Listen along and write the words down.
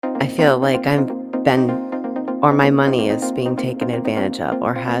I feel like my money is being taken advantage of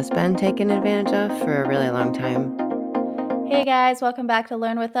or has been taken advantage of for a really long time. Hey guys, welcome back to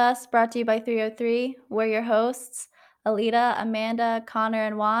Learn With Us, brought to you by 303. We're your hosts, Alita, Amanda, Connor,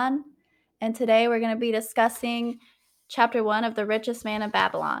 and Juan. And today we're going to be discussing Chapter 1 of The Richest Man in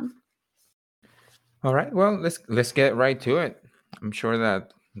Babylon. All right, well, let's get right to it. I'm sure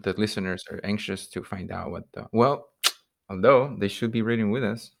that the listeners are anxious to find out although they should be reading with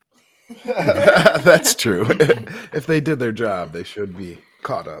us. That's true. If they did their job, they should be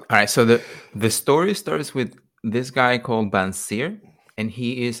caught up. All right, so the story starts with this guy called Bansir, and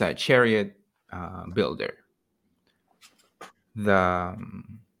he is a chariot builder.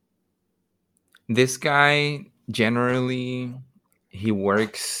 This guy generally he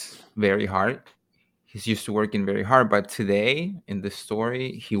works very hard. He's used to working very hard, but today in the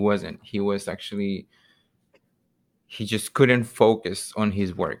story he wasn't. He just couldn't focus on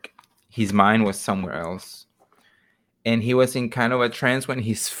his work. His mind was somewhere else. And he was in kind of a trance when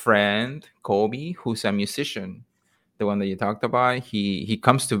his friend, Kobe, who's a musician, the one that you talked about, he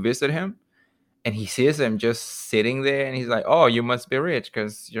comes to visit him and he sees him just sitting there and he's like, oh, you must be rich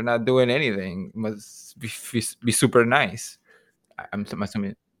because you're not doing anything. Must be super nice. I'm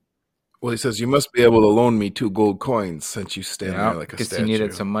assuming. Well, he says, you must be able to loan me 2 gold coins since you stand there like a statue. Because he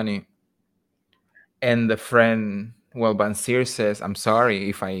needed some money. And the friend, Bansir says, I'm sorry,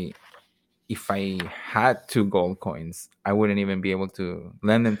 if I had 2 gold coins, I wouldn't even be able to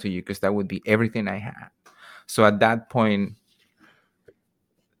lend them to you because that would be everything I had. So at that point,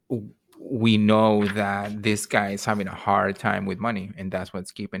 we know that this guy is having a hard time with money, and that's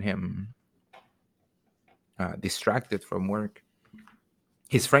what's keeping him distracted from work.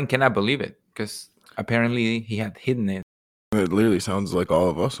 His friend cannot believe it because apparently he had hidden it. It literally sounds like all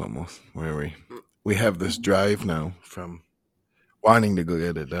of us almost, where we have this drive now from wanting to go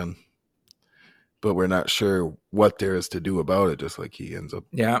get it done, but we're not sure what there is to do about it, just like he ends up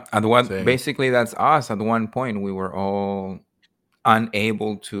saying. Basically that's us. At one point we were all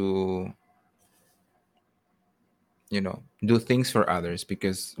unable to do things for others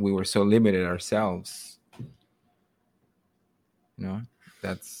because we were so limited ourselves.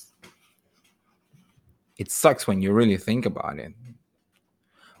 It sucks when you really think about it.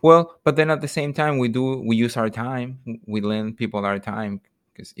 Well, but then at the same time, we use our time. We lend people our time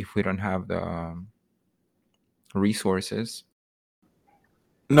because if we don't have the resources.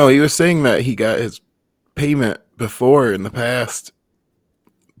 No, he was saying that he got his payment before in the past,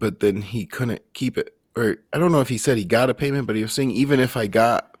 but then he couldn't keep it. Or I don't know if he said he got a payment, but he was saying even if I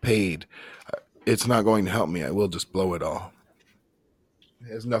got paid, it's not going to help me. I will just blow it all.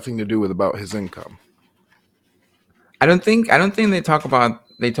 It has nothing to do with about his income. I don't think they talk about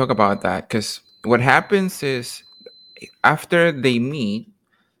that because what happens is after they meet,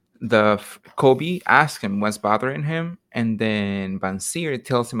 Kobe asks him what's bothering him, and then Bansir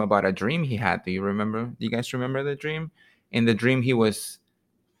tells him about a dream he had. Do you remember? Do you guys remember the dream? In the dream, he was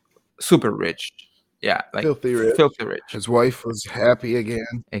super rich. Yeah, like filthy rich. His wife was happy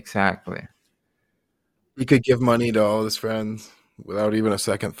again. Exactly. He could give money to all his friends without even a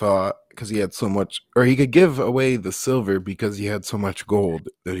second thought because he had so much, or he could give away the silver because he had so much gold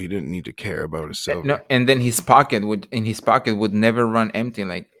that he didn't need to care about his silver. No, and then his pocket would never run empty.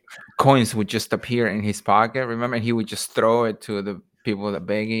 Like coins would just appear in his pocket. Remember, he would just throw it to the people that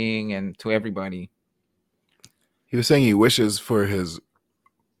begging and to everybody. He was saying he wishes for his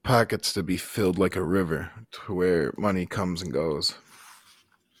pockets to be filled like a river to where money comes and goes.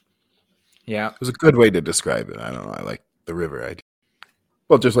 Yeah. It was a good way to describe it. I don't know. I like the river idea.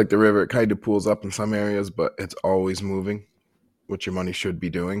 Well, just like the river, it kind of pools up in some areas, but it's always moving, which your money should be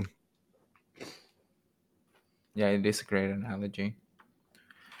doing. Yeah, it is a great analogy.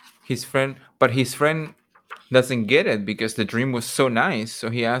 His friend doesn't get it because the dream was so nice. So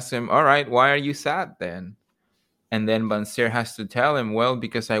he asks him, all right, why are you sad then? And then Bansir has to tell him, well,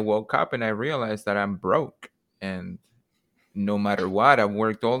 because I woke up and I realized that I'm broke. And no matter what, I've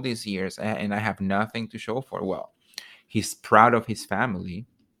worked all these years and I have nothing to show for. Well, he's proud of his family.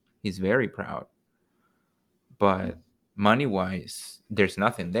 He's very proud. But money-wise, there's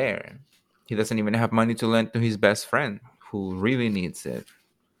nothing there. He doesn't even have money to lend to his best friend who really needs it.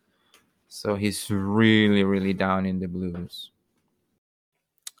 So he's really, really down in the blues.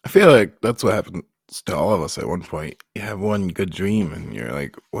 I feel like that's what happened to all of us at one point. You have one good dream and you're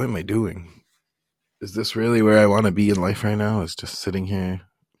like, what am I doing? Is this really where I want to be in life right now? Is just sitting here,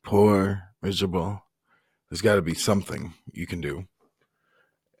 poor, miserable? There's got to be something you can do.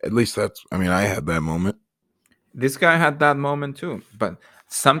 At least I had that moment. This guy had that moment too. But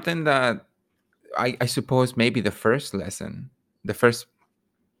something that I suppose maybe the first lesson, the first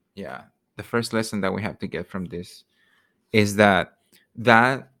Yeah. The first lesson that we have to get from this is that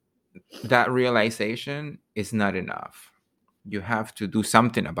that that realization is not enough. You have to do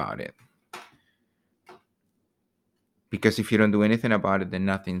something about it. Because if you don't do anything about it, then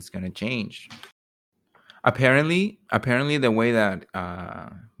nothing's gonna change. Apparently, the way that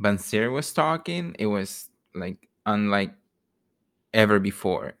Bansier was talking, it was like unlike ever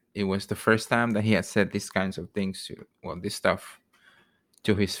before. It was the first time that he had said these kinds of things this stuff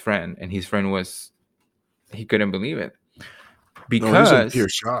to his friend, and his friend he couldn't believe it No, he was in because, pure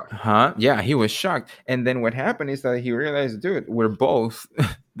shock. yeah, he was shocked. And then what happened is that he realized, dude, we're both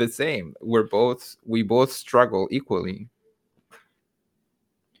the same. We both struggle equally.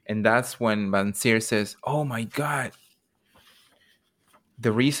 And that's when Bansier says, "Oh my God,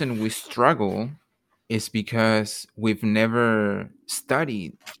 the reason we struggle is because we've never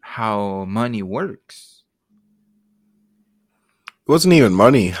studied how money works." It wasn't even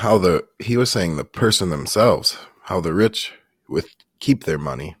money. He was saying the person themselves, how the rich keep their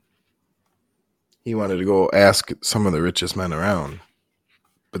money. He wanted to go ask some of the richest men around,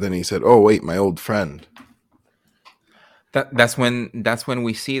 but then he said, "Oh wait, my old friend." That's when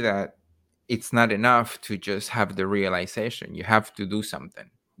we see that it's not enough to just have the realization. You have to do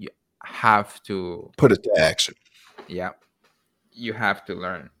something. You have to Put it to action. Yeah. You have to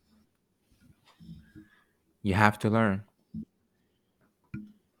learn. You have to learn.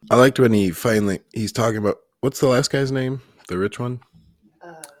 I liked when he's talking about, what's the last guy's name? The rich one?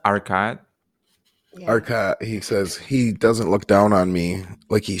 Arcad. Arcad, he says he doesn't look down on me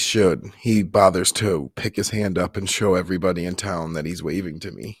like he should. He bothers to pick his hand up and show everybody in town that he's waving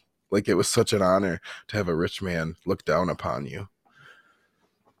to me. Like it was such an honor to have a rich man look down upon you.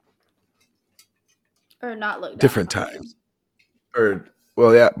 Or not look down Different upon times. Or,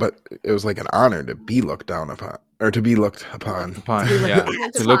 well, yeah, but it was like an honor to be looked down upon. Or to be looked upon. Yeah.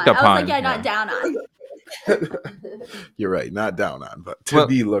 you. To look I was upon. like, yeah, not down on. You're right, not down on, but to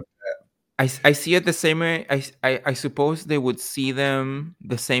be looked at. I see it the same way. I suppose they would see them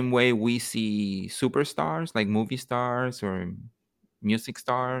the same way we see superstars, like movie stars or music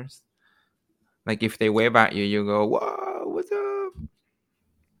stars. Like if they wave at you, you go, "Whoa, what's up?"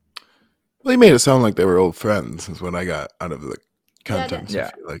 Well, he made it sound like they were old friends, is what I got out of the contents. Yeah.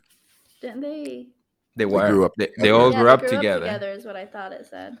 I feel like. Didn't they? They grew up. They all grew up they together. together is what I thought it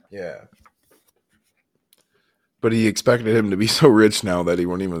said. Yeah. But he expected him to be so rich now that he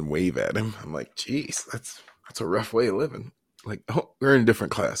won't even wave at him. I'm like, geez, that's a rough way of living. Like, oh, we're in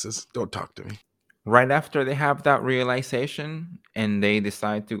different classes. Don't talk to me. Right after they have that realization and they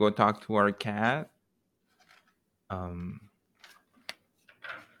decide to go talk to our cat,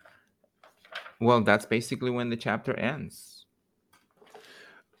 well, that's basically when the chapter ends.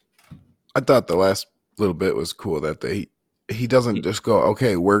 I thought the last little bit was cool that he doesn't just go,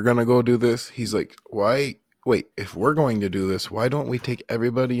 okay, we're going to go do this. He's like, wait, if we're going to do this, why don't we take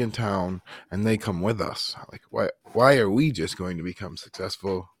everybody in town and they come with us? Like, why are we just going to become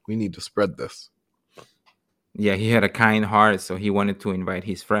successful? We need to spread this. Yeah, he had a kind heart, so he wanted to invite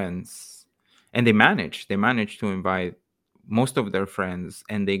his friends. And they managed to invite most of their friends,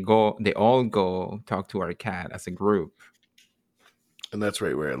 and they all go talk to our cat as a group. And that's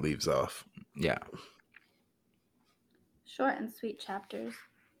right where it leaves off. Yeah. Short and sweet chapters,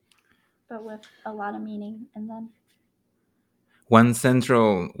 but with a lot of meaning in them. One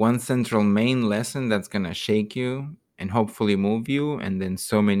central main lesson that's gonna shake you and hopefully move you, and then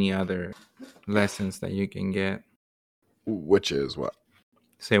so many other lessons that you can get. Which is what?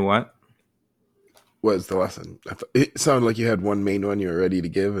 Say what? What is the lesson? It sounded like you had one main one you were ready to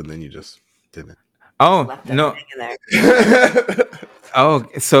give, and then you just didn't. Oh, no. Oh,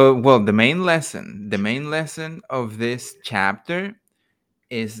 so, well, the main lesson of this chapter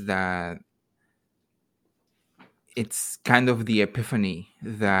is that it's kind of the epiphany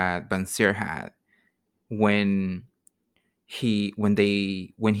that Bansier had when he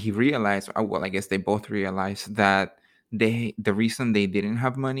realized, well, I guess they both realized that the reason they didn't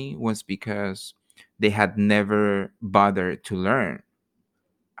have money was because they had never bothered to learn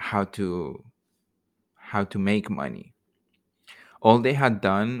how to make money. All they had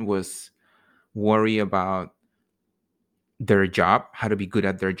done was worry about their job, how to be good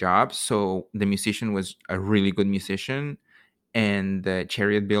at their job. So the musician was a really good musician, and the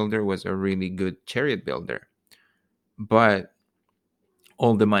chariot builder was a really good chariot builder. But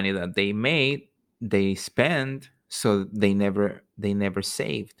all the money that they made, they spent, so they never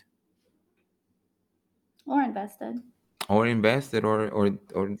saved or invested or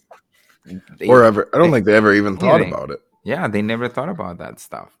ever. I don't think they ever even thought about it. Yeah, they never thought about that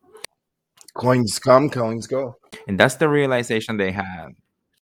stuff. Coins come, coins go. And that's the realization they had.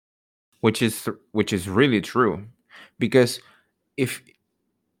 which is really true, because if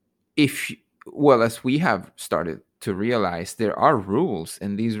if well, as we have started to realize, there are rules,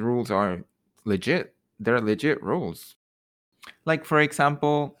 and these rules are legit. They're legit rules. Like, for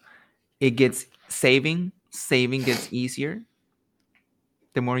example, it gets saving gets easier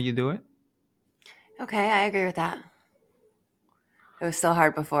the more you do it. Okay, I agree with that. It was so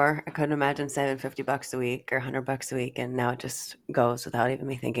hard before. I couldn't imagine saving $50 a week or $100 a week, and now it just goes without even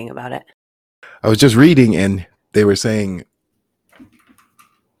me thinking about it. I was just reading, and they were saying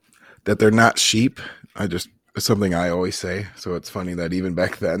that they're not sheep. It's something I always say. So it's funny that even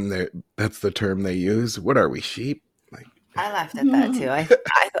back then, that's the term they use. What are we, sheep? Like, I laughed at that too.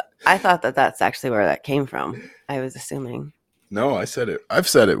 I thought that that's actually where that came from. I was assuming. no, I said it. I've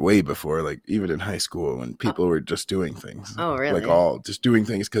said it way before, like even in high school when people were just doing things. Oh, really? Like just doing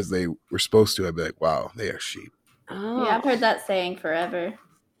things because they were supposed to. I'd be like, wow, they are sheep. Oh. Yeah, I've heard that saying forever.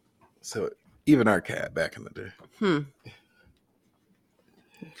 So even our cat back in the day.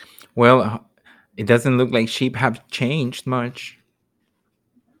 Well, it doesn't look like sheep have changed much.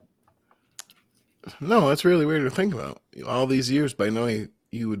 No, that's really weird to think about. All these years, by now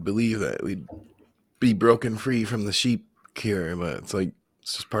you would believe that we'd be broken free from the sheep cure, but it's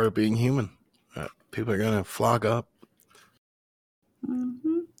just part of being human. People are gonna flock up.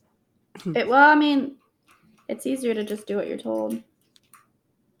 Mm-hmm. Well, I mean, it's easier to just do what you're told.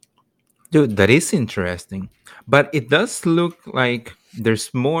 Dude, that is interesting. But it does look like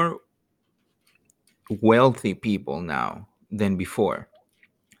there's more wealthy people now than before.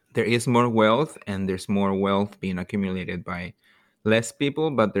 There is more wealth, and there's more wealth being accumulated by less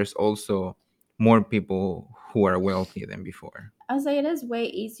people, but there's also more people who are wealthy than before. I would say it is way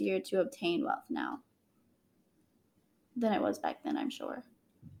easier to obtain wealth now than it was back then, I'm sure.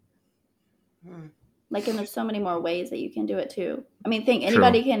 Like, and there's so many more ways that you can do it too. I mean,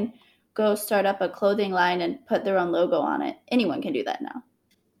 anybody can go start up a clothing line and put their own logo on it. Anyone can do that now.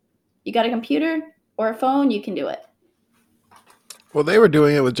 You got a computer or a phone, you can do it. Well, they were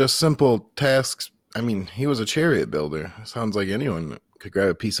doing it with just simple tasks. I mean, he was a chariot builder. Sounds like anyone could grab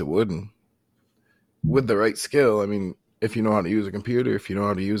a piece of wood and, with the right skill. I mean, if you know how to use a computer, if you know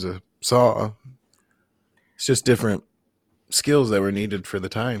how to use a saw, it's just different skills that were needed for the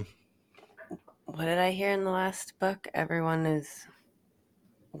time. What did I hear in the last book? Everyone is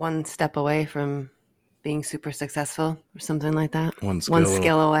one step away from being super successful or something like that. One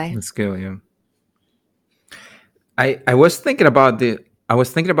skill away. One skill, yeah. I was thinking about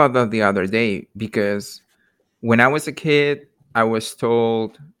that the other day, because when I was a kid, I was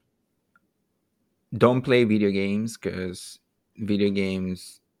told, don't play video games because video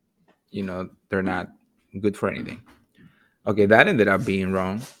games, they're not good for anything. Okay, that ended up being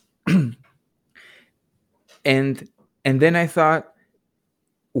wrong. and then I thought,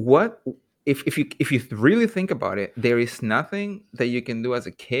 what if you really think about it, there is nothing that you can do as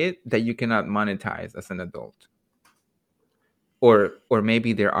a kid that you cannot monetize as an adult. Or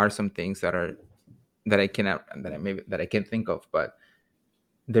maybe there are some things that I can't think of, but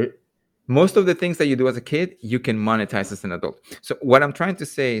most of the things that you do as a kid, you can monetize as an adult. So what I'm trying to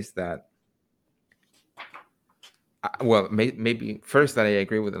say is that, maybe first, that I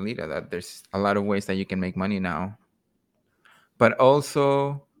agree with Alita that there's a lot of ways that you can make money now. But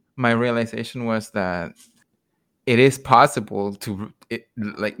also, my realization was that it is possible it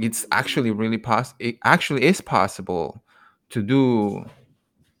actually is possible to do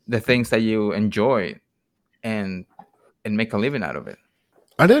the things that you enjoy and make a living out of it.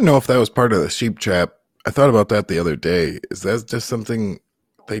 I didn't know if that was part of the sheep trap. I thought about that the other day. Is that just something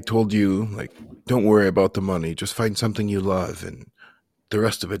they told you, like, don't worry about the money, just find something you love and the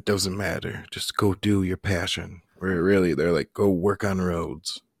rest of it doesn't matter, just go do your passion? Where really they're like, go work on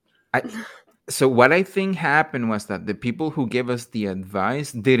roads. So what I think happened was that the people who gave us the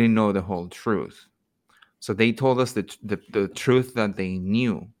advice didn't know the whole truth. So they told us the truth that they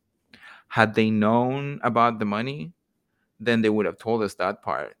knew. Had they known about the money, then they would have told us that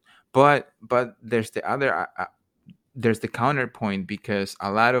part. But there's the other there's the counterpoint, because a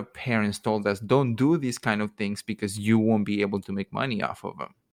lot of parents told us, don't do these kind of things because you won't be able to make money off of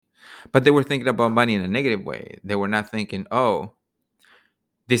them. But they were thinking about money in a negative way. They were not thinking, oh,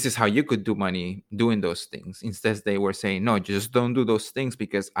 this is how you could do money doing those things. Instead, they were saying, no, just don't do those things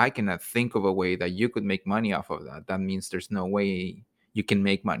because I cannot think of a way that you could make money off of that. That means there's no way you can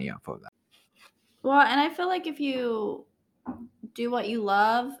make money off of that. Well, and I feel like if you do what you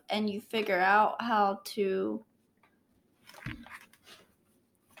love and you figure out how to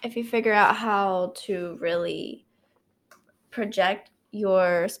really project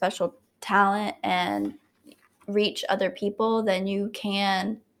your special talent and reach other people, then you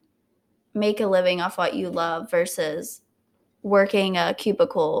can make a living off what you love versus working a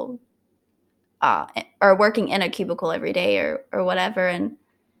cubicle or working in a cubicle every day or whatever. And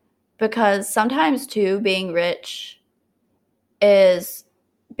because sometimes too, being rich is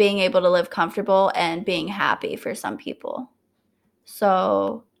being able to live comfortable and being happy for some people.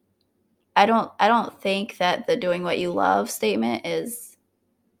 So I don't think that the doing what you love statement is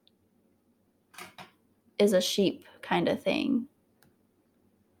a sheep kind of thing.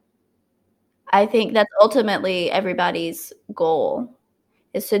 I think that's ultimately everybody's goal,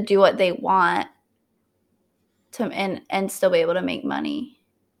 is to do what they want to and still be able to make money.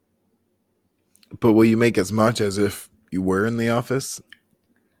 But will you make as much as if you were in the office?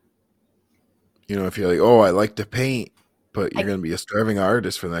 You know, if you're like, oh, I like to paint, but you're going to be a starving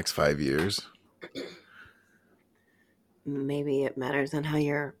artist for the next 5 years. Maybe it matters on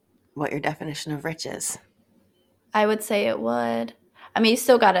what your definition of rich is. I would say it would. I mean, you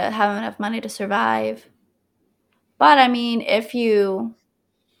still got to have enough money to survive. But I mean, I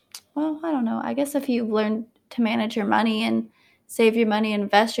don't know. I guess if you learn to manage your money and save your money,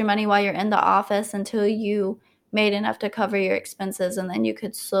 invest your money while you're in the office until you made enough to cover your expenses, and then you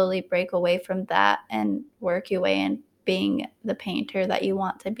could slowly break away from that and work your way in being the painter that you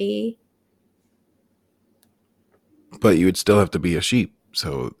want to be. But you would still have to be a sheep.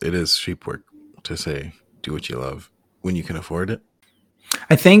 So it is sheep work to say, do what you love when you can afford it.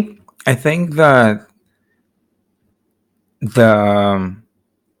 I think that the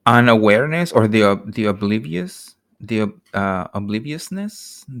unawareness or the obliviousness,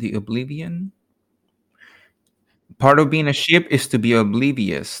 the oblivion. Part of being a sheep is to be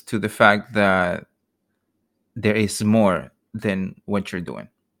oblivious to the fact that there is more than what you're doing.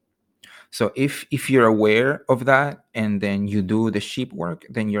 So if you're aware of that and then you do the sheep work,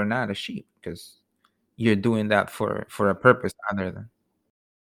 then you're not a sheep because you're doing that for a purpose other than.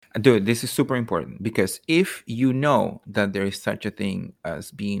 Dude, this is super important because if you know that there is such a thing as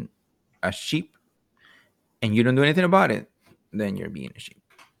being a sheep and you don't do anything about it, then you're being a sheep.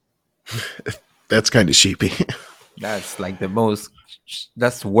 That's kind of sheepy. That's like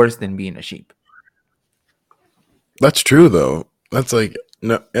that's worse than being a sheep. That's true, though. That's like,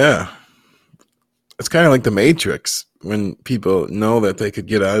 no, yeah. It's kind of like the Matrix when people know that they could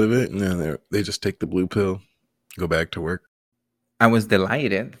get out of it and then they just take the blue pill, go back to work. I was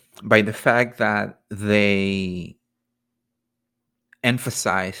delighted by the fact that they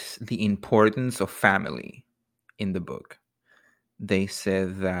emphasize the importance of family in the book. They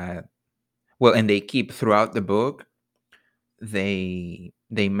said that, well, and they keep throughout the book, they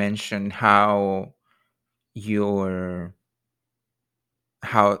mention how that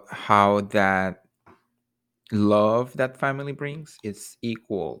love that family brings is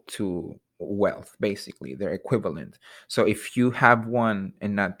equal to wealth. Basically, they're equivalent. So if you have one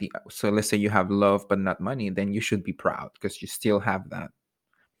and not the, so let's say you have love but not money, then you should be proud because you still have that.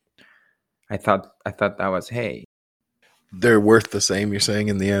 I thought that was, hey, they're worth the same, you're saying,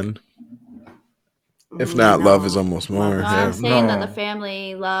 in the end? If not, No. love is almost more. No, Yeah. I'm saying that No. the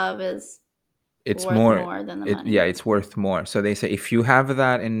family love is it's worth more than the money. Yeah, it's worth more. So they say if you have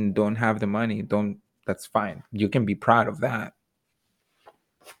that and don't have the money, that's fine. You can be proud of that.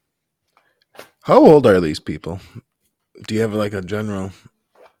 How old are these people? Do you have like a general?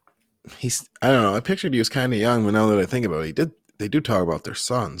 I don't know. I pictured he was kind of young, but now that I think about it, they do talk about their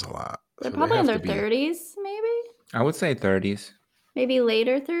sons a lot. They're So probably in have their to be- 30s, maybe? I would say 30s. Maybe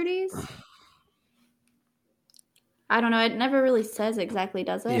later 30s? I don't know. It never really says exactly,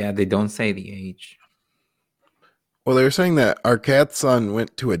 does it? Yeah, they don't say the age. Well, they were saying that our cat's son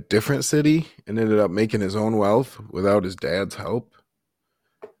went to a different city and ended up making his own wealth without his dad's help.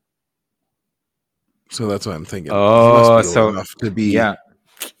 So that's what I'm thinking. Oh, he must be so old enough to be. Yeah,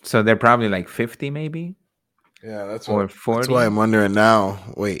 so they're probably like 50, maybe. Yeah, that's or what. 40. That's why I'm wondering now.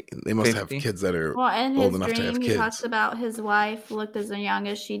 Wait, they must 50? have kids that are Well, in old his enough to have dream, he kids. talks about his wife looked as young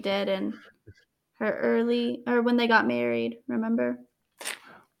as she did in her when they got married, remember?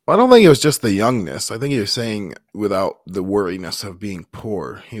 Well, I don't think it was just the youngness. I think he was saying without the worriness of being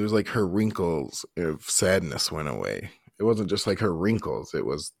poor. He was like her wrinkles of sadness went away. It wasn't just like her wrinkles. It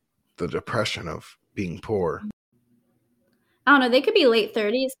was the depression of being poor. I don't know. They could be late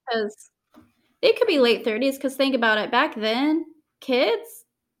 30s because think about it. Back then, kids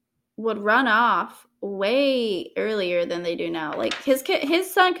would run off way earlier than they do now. Like his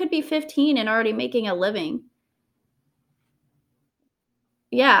son could be 15 and already making a living.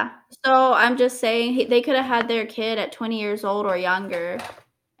 Yeah. So I'm just saying they could have had their kid at 20 years old or younger.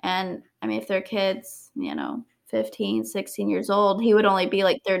 And I mean, if their kid's, 15, 16 years old, he would only be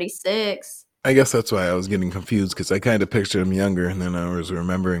like 36. I guess that's why I was getting confused because I kind of pictured him younger, and then I was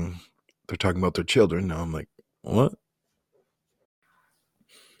remembering they're talking about their children. Now I'm like, what?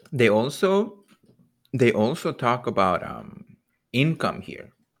 They also talk about income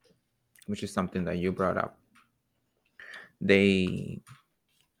here, which is something that you brought up. They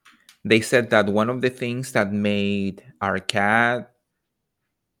said that one of the things that made our cat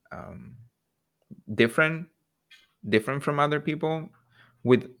different from other people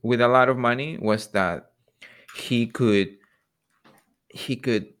with a lot of money was that he could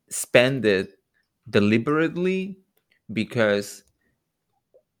spend it deliberately because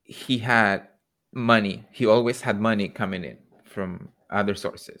he had money. He always had money coming in from other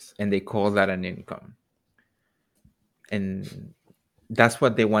sources, and they call that an income. And that's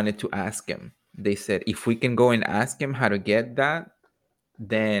what they wanted to ask him. They said, if we can go and ask him how to get that,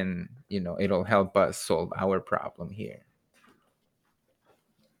 then it'll help us solve our problem here.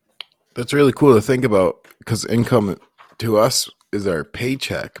 That's really cool to think about, because income to us is our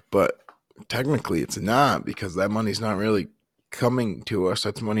paycheck, but technically it's not, because that money's not really coming to us.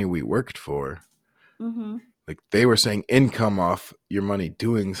 That's money we worked for. Mm-hmm. Like they were saying income off your money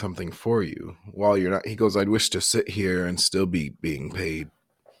doing something for you while you're not. He goes, I'd wish to sit here and still be being paid.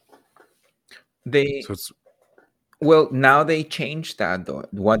 Well, now they changed that though.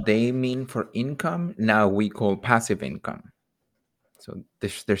 What they mean for income, now we call passive income. So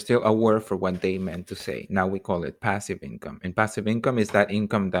there's still a word for what they meant to say. Now we call it passive income. And passive income is that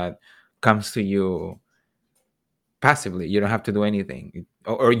income that comes to you passively. You don't have to do anything.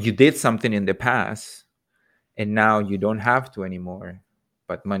 Or you did something in the past and now you don't have to anymore,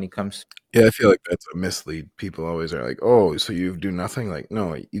 but money comes. Yeah, I feel like that's a mislead. People always are like, oh, so you do nothing? Like,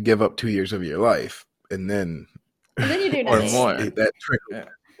 no, you give up 2 years of your life and then you do or nothing. more. That trick. Yeah.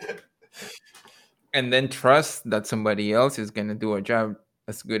 And then trust that somebody else is going to do a job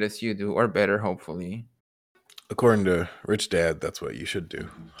as good as you do or better, hopefully. According to Rich Dad, that's what you should do.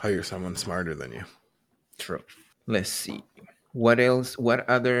 Hire someone smarter than you. True. Let's see. What else? What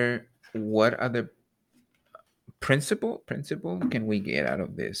other principle can we get out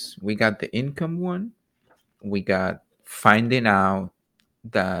of this? We got the income one. We got finding out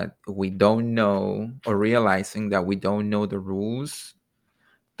that we don't know, or realizing that we don't know the rules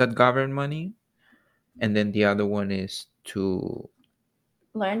that govern money. And then the other one is to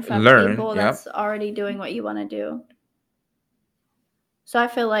Learn from people yep. that's already doing what you want to do. So I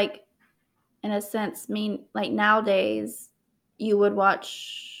feel like, in a sense, like nowadays, you would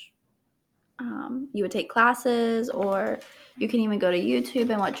watch, you would take classes, or you can even go to YouTube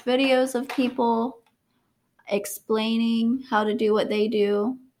and watch videos of people explaining how to do what they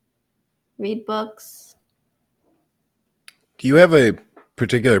do, read books. Do you have a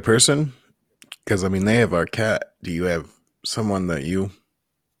particular person? Because, I mean, they have our cat. Do you have someone that you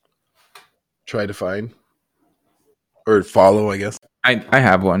try to find? Or follow, I guess? I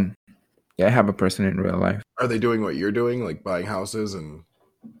have one. Yeah, I have a person in real life. Are they doing what you're doing, like buying houses and...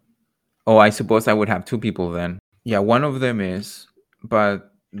 Oh, I suppose I would have two people then. Yeah, one of them is,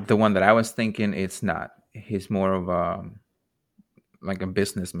 but the one that I was thinking, it's not. He's more of like a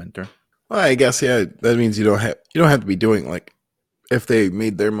business mentor. Well, I guess, yeah, that means you don't have to be doing, like, if they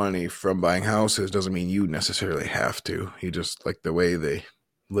made their money from buying houses, doesn't mean you necessarily have to. You just like the way they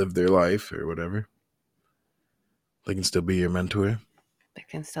live their life or whatever. They can still be your mentor. They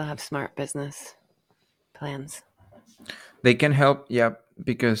can still have smart business plans. They can help, yeah,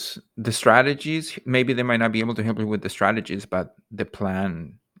 because the strategies, maybe they might not be able to help you with the strategies, but the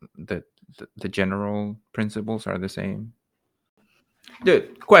plan, the general principles are the same.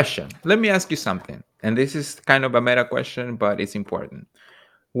 Dude, question. Let me ask you something. And this is kind of a meta question, but it's important.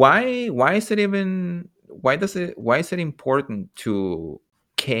 Why is it important to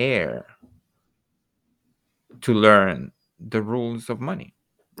care to learn the rules of money?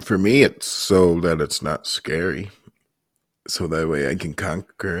 For me, it's so that it's not scary. So that way I can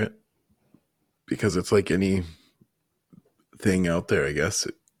conquer it. Because it's like any thing out there, I guess.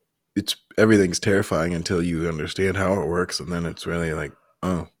 It's everything's terrifying until you understand how it works, and then it's really like,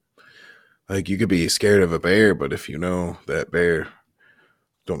 oh. Like, you could be scared of a bear, but if you know that bear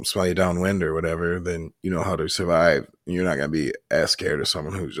don't smell you downwind or whatever, then you know how to survive. You're not going to be as scared of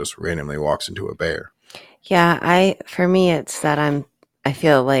someone who just randomly walks into a bear. Yeah, for me, it's that I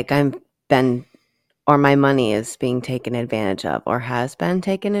feel like my money is being taken advantage of, or has been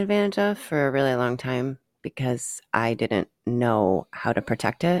taken advantage of for a really long time, because I didn't know how to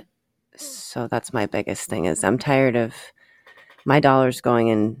protect it. So that's my biggest thing, is I'm tired of my dollars going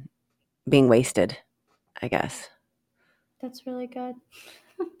and being wasted, I guess. That's really good.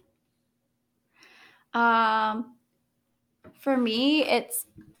 For me, it's,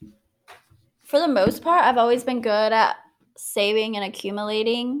 for the most part, I've always been good at saving and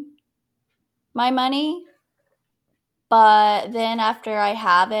accumulating my money. But then after I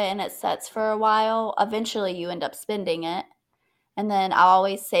have it and it sets for a while, eventually you end up spending it. And then I'll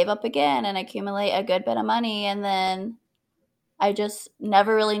always save up again and accumulate a good bit of money. And then I just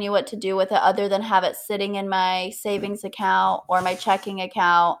never really knew what to do with it other than have it sitting in my savings account or my checking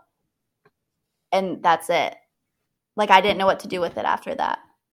account. And that's it. Like, I didn't know what to do with it after that.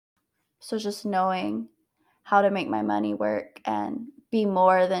 So just knowing how to make my money work and be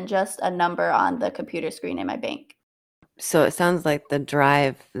more than just a number on the computer screen in my bank. So it sounds like the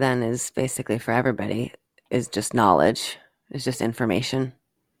drive then is basically for everybody is just knowledge, is just information.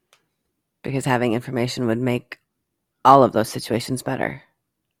 Because having information would make all of those situations better.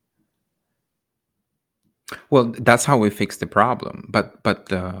 Well, that's how we fix the problem. But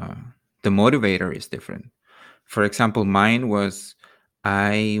the motivator is different. For example, mine was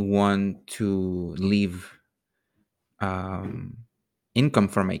I want to leave income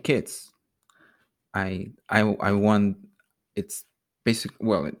for my kids. I want it's basic.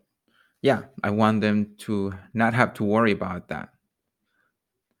 Well, I want them to not have to worry about that.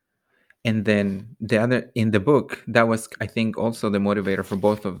 And then the other in the book, that was, I think, also the motivator for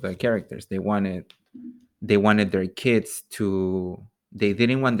both of the characters. They wanted their kids to. They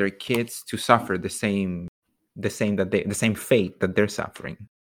didn't want their kids to suffer the same fate that they're suffering.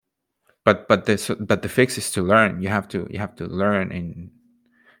 But the fix is to learn. You have to learn, and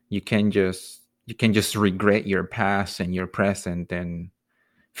you can just regret your past and your present and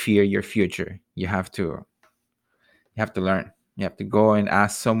fear your future. You have to learn. You have to go and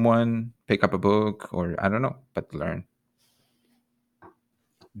ask someone, pick up a book, or I don't know, but learn.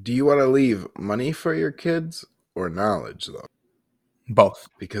 Do you want to leave money for your kids or knowledge, though? Both.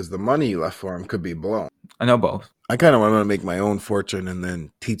 Because the money you left for them could be blown. I know both. I kind of want to make my own fortune and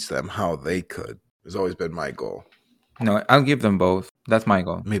then teach them how they could. It's always been my goal. No, I'll give them both. That's my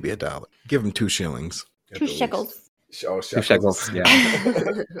goal. Maybe $1. Give them 2 shillings. 2 shekels. Oh, 2 shekels, yeah.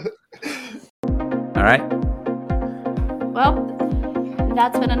 All right. Well,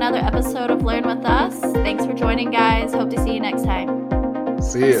 that's been another episode of Learn With Us. Thanks for joining, guys. Hope to see you next time.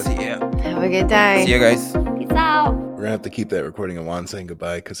 See ya. See ya. Have a good day. See you guys. Peace out. We're going to have to keep that recording of Juan saying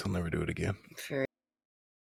goodbye because he'll never do it again. For